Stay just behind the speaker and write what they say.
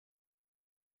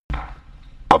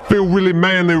feel really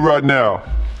manly right now.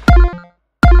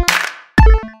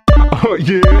 Oh,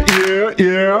 yeah, yeah,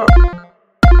 yeah.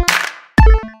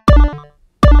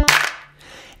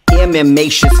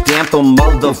 MMA should stand for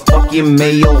motherfucking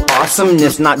male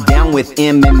awesomeness. Not down with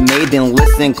MMA, then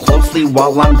listen closely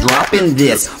while I'm dropping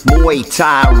this. Muay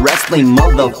Thai, wrestling,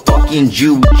 motherfucking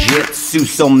jiu-jitsu.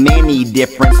 So many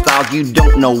different styles, you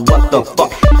don't know what the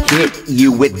fuck hit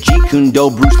you with. Jeet Kune Do,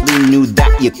 Bruce Lee knew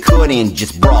that you couldn't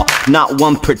just brawl. Not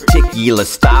one particular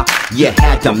style, you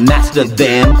had to master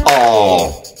them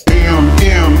all.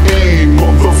 MMA,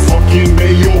 motherfucking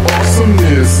male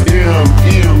awesomeness.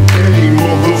 MMA,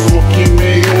 motherfucking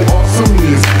male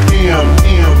awesomeness.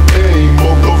 MMA,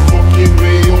 motherfucking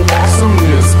male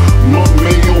awesomeness. My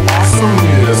male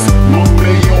awesomeness. My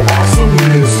male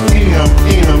awesomeness.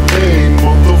 MMA,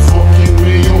 motherfucking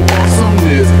male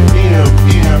awesomeness.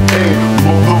 MMA,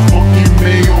 motherfucking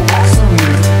male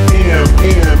awesomeness.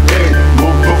 MMA,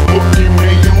 motherfucking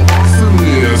male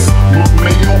awesomeness. My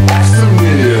male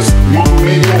awesomeness. My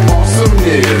male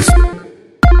awesomeness.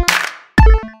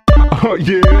 Oh,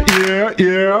 yeah, yeah,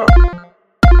 yeah.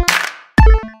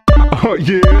 Oh,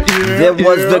 yeah, yeah. There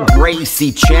was the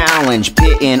Gracie Challenge,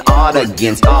 pitting odd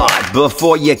against odd.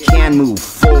 Before you can move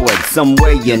forward,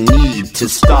 somewhere you need to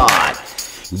start.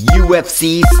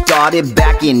 UFC started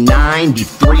back in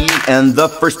 '93, and the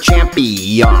first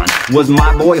champion was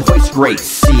my boy Hoist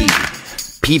Gracie.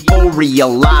 People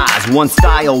realize one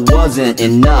style wasn't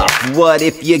enough. What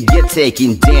if you get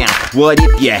taken down? What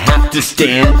if you have to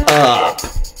stand up?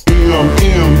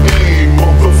 MMA,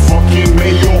 motherfucking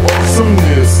male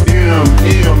awesomeness.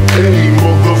 MMA,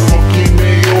 motherfucking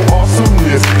male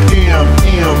awesomeness.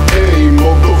 MMA,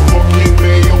 motherfucking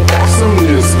male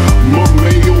awesomeness. My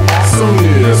male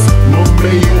awesomeness. My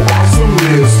male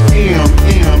awesomeness.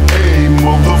 MMA,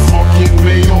 motherfucking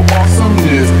male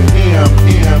awesomeness.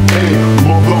 MMA,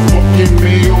 motherfucking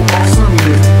male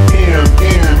awesomeness.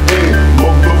 MMA,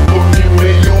 motherfucking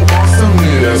male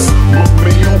awesomeness. My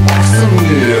male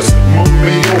awesomeness. My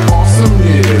male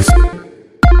awesomeness.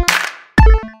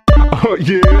 Oh,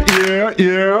 yeah, yeah,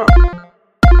 yeah.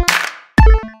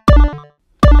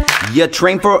 You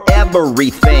train for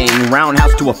everything,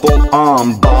 roundhouse to a full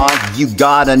arm bar. You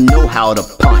gotta know how to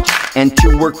punch and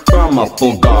to work from a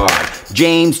full guard.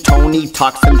 James Toney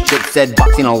talked some shit, said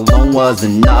boxing alone was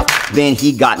enough. Then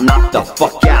he got knocked the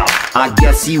fuck out. I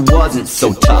guess he wasn't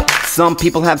so tough. Some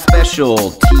people have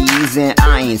specialties, and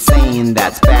I ain't saying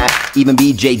that's bad. Even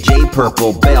BJJ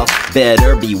purple belt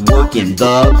better be working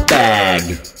the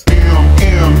bag.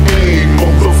 MMA,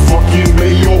 motherfucking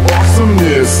male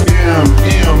awesomeness.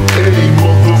 MMA,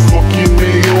 motherfucking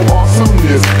male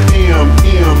awesomeness.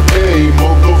 MMA,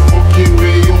 motherfucking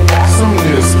male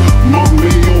awesomeness. My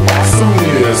male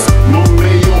awesomeness. My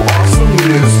male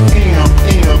awesomeness.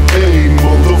 MMA,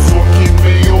 motherfucking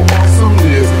male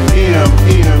awesomeness.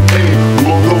 MMA,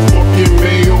 motherfucking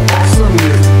male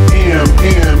awesomeness.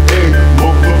 MMA,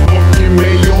 motherfucking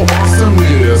male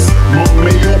awesomeness. My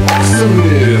male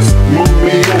awesomeness. My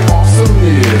male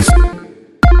awesomeness.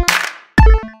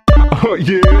 Oh,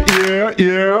 yeah, yeah,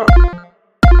 yeah.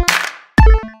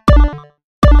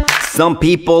 Some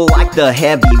people like the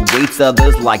heavyweights,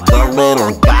 others like the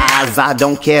little guys. I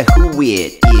don't care who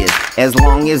it is, as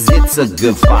long as it's a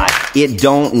good fight. It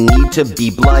don't need to be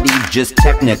bloody, just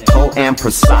technical and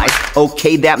precise.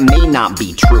 Okay, that may not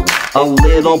be true, a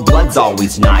little blood's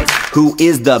always nice. Who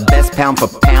is the best pound for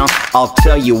pound? I'll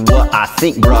tell you what I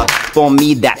think, bruh. For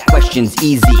me that question's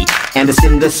easy.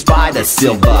 Anderson the Spider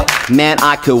Silva. Man,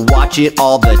 I could watch it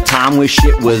all the time. Wish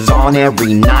it was on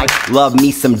every night. Love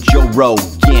me some Joe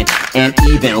Rogan, and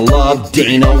even love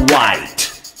Dana White.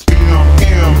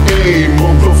 MMA,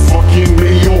 motherfucking